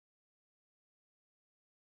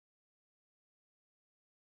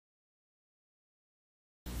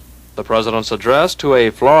The President's address to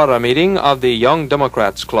a Florida meeting of the Young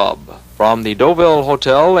Democrats Club from the Deauville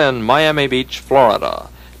Hotel in Miami Beach, Florida,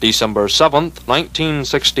 December 7th,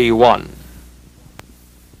 1961.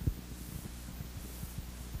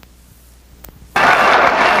 Thank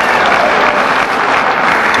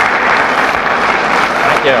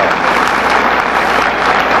you.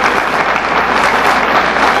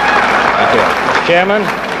 Thank you. Mr. Chairman,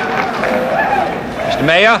 Mr.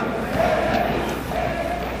 Mayor,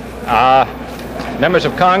 members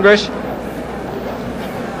of Congress,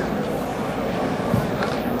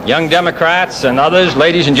 young Democrats and others,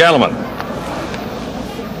 ladies and gentlemen.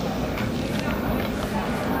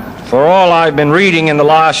 For all I've been reading in the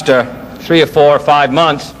last 3 or 4 or 5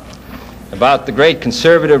 months about the great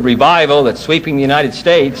conservative revival that's sweeping the United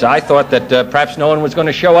States, I thought that perhaps no one was going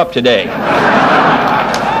to show up today.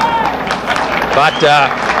 But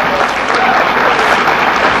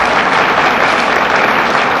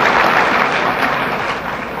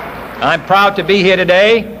I'm proud to be here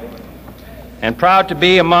today and proud to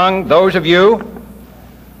be among those of you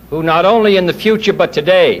who not only in the future but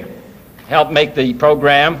today help make the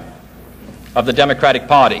program of the Democratic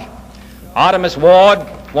Party. Artemus Ward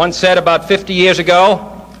once said about 50 years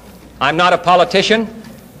ago, "I'm not a politician,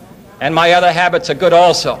 and my other habits are good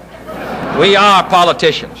also." We are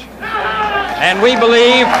politicians, and we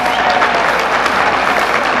believe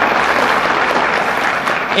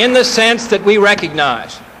in the sense that we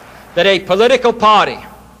recognize that a political party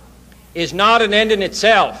is not an end in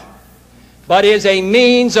itself, but is a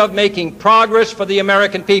means of making progress for the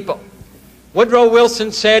American people. Woodrow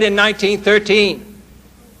Wilson said in 1913,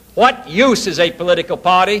 "What use is a political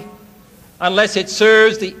party unless it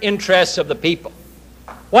serves the interests of the people?"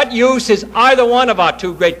 What use is either one of our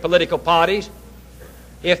two great political parties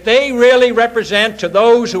if they really represent to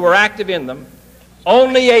those who are active in them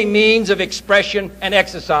only a means of expression and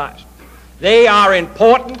exercise? They are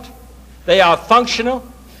important, they are functional,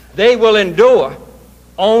 they will endure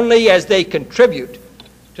only as they contribute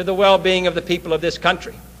to the well-being of the people of this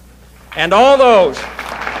country. And all those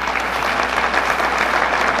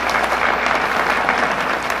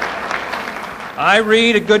I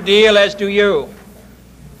read a good deal, as do you,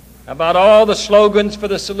 about all the slogans for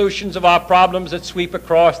the solutions of our problems that sweep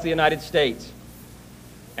across the United States.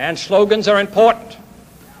 And slogans are important,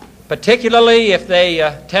 particularly if they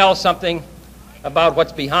tell something about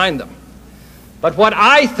what's behind them. But what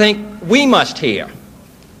I think we must hear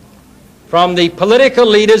from the political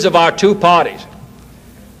leaders of our two parties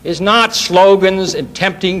is not slogans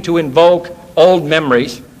attempting to invoke old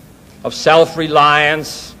memories of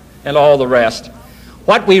self-reliance and all the rest.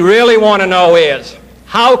 What we really want to know is,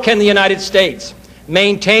 how can the United States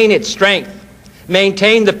maintain its strength,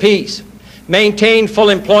 maintain the peace, maintain full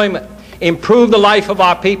employment, improve the life of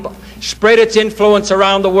our people, spread its influence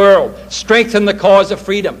around the world, strengthen the cause of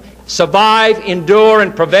freedom, survive, endure,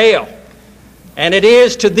 and prevail? And it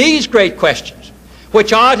is to these great questions,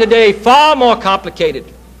 which are today far more complicated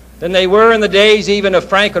than they were in the days even of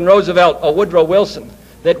Franklin Roosevelt or Woodrow Wilson,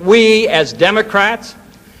 that we as Democrats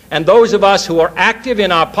and those of us who are active in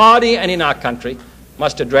our party and in our country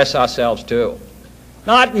must address ourselves to.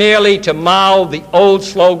 Not merely to mouth the old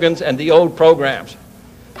slogans and the old programs.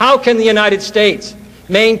 How can the United States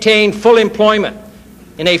maintain full employment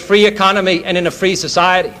in a free economy and in a free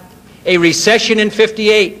society? A recession in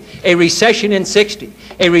 58, a recession in 60,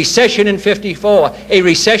 a recession in 54, a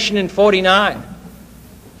recession in 49.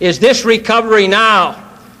 Is this recovery now,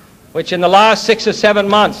 which in the last 6 or 7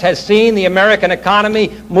 months has seen the American economy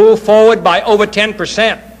move forward by over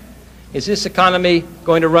 10%, is this economy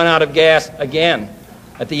going to run out of gas again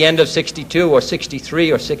at the end of 62 or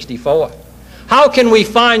 63 or 64? How can we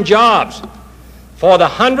find jobs for the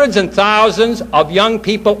hundreds and thousands of young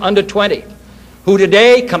people under 20 who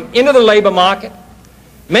today come into the labor market,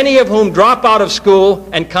 many of whom drop out of school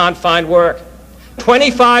and can't find work?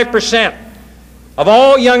 25% of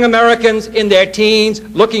all young Americans in their teens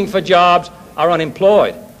looking for jobs are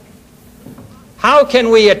unemployed. How can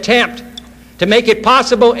we attempt to make it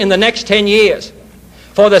possible in the next 10 years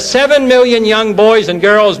for the 7 million young boys and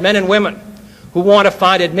girls, men and women, who want to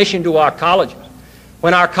find admission to our colleges,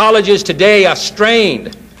 when our colleges today are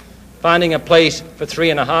strained finding a place for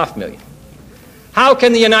 3.5 million? How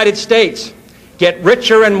can the United States get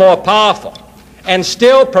richer and more powerful and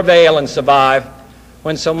still prevail and survive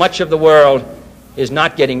when so much of the world is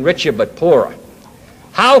not getting richer but poorer?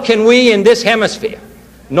 How can we in this hemisphere,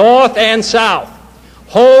 North and South,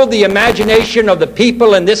 hold the imagination of the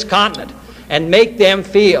people in this continent and make them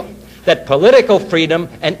feel that political freedom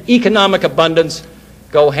and economic abundance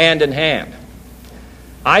go hand in hand?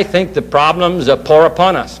 I think the problems pour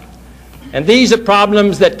upon us. And these are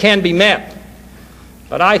problems that can be met,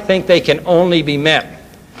 but I think they can only be met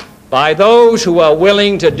by those who are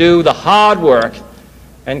willing to do the hard work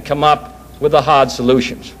and come up with the hard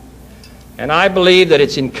solutions. And I believe that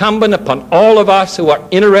it's incumbent upon all of us who are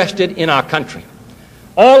interested in our country,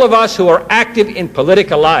 all of us who are active in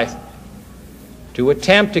political life, to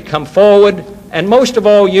attempt to come forward, and most of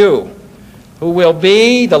all you, who will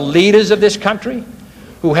be the leaders of this country,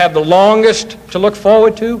 who have the longest to look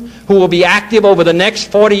forward to, who will be active over the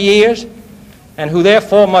next 40 years, and who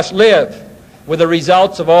therefore must live with the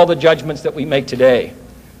results of all the judgments that we make today.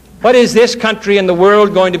 What is this country and the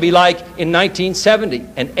world going to be like in 1970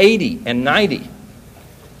 and 80 and 90?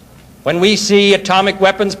 When we see atomic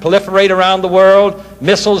weapons proliferate around the world,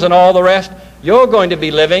 missiles and all the rest, you're going to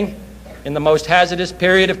be living in the most hazardous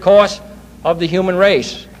period, of course, of the human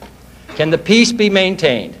race. Can the peace be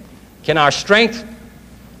maintained? Can our strength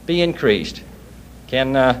be increased?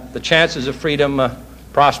 Can the chances of freedom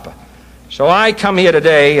prosper? So I come here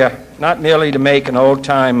today not merely to make an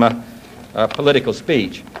old-time political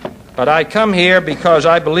speech, but I come here because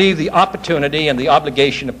I believe the opportunity and the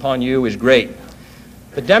obligation upon you is great.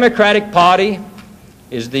 The Democratic Party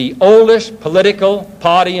is the oldest political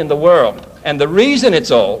party in the world, and the reason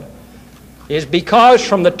it's old is because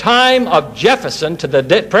from the time of Jefferson to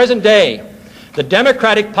the present day, the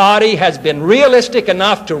Democratic Party has been realistic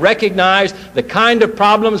enough to recognize the kind of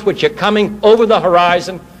problems which are coming over the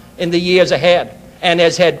horizon in the years ahead, and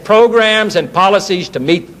has had programs and policies to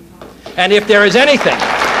meet them. And if there is anything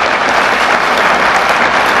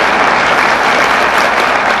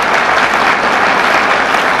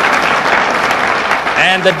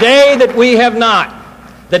and the day that we have not,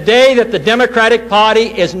 the day that the Democratic Party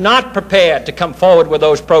is not prepared to come forward with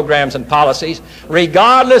those programs and policies,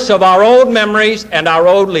 regardless of our old memories and our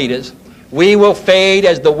old leaders, we will fade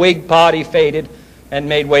as the Whig Party faded and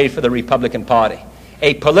made way for the Republican Party.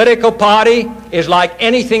 A political party is like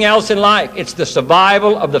anything else in life. It's the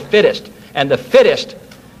survival of the fittest. And the fittest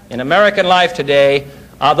in American life today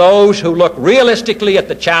are those who look realistically at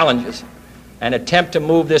the challenges and attempt to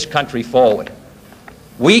move this country forward.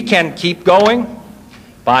 We can keep going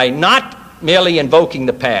by not merely invoking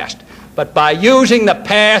the past, but by using the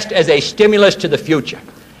past as a stimulus to the future.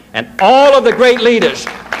 And all of the great leaders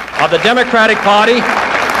of the Democratic Party,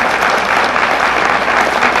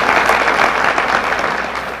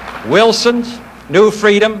 Wilson's New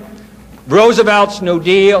Freedom, Roosevelt's New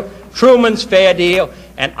Deal, Truman's Fair Deal,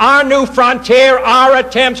 and our new frontier, our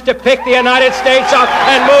attempts to pick the United States up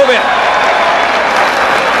and move it.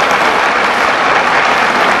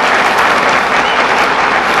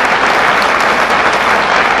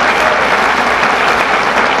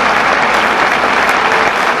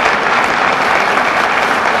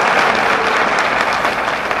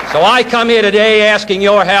 So I come here today asking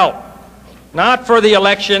your help, not for the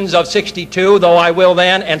elections of '62, though I will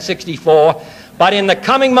then, and '64, but in the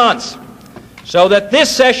coming months, so that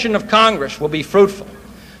this session of Congress will be fruitful,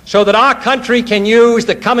 so that our country can use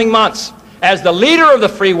the coming months as the leader of the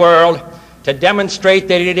free world to demonstrate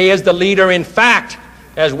that it is the leader in fact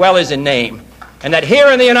as well as in name, and that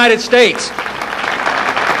here in the United States,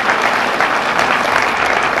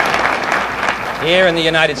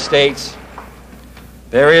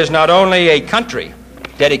 there is not only a country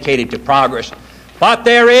dedicated to progress, but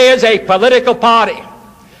there is a political party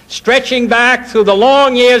stretching back through the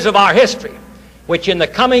long years of our history, which in the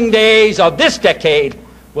coming days of this decade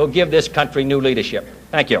will give this country new leadership.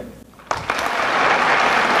 Thank you.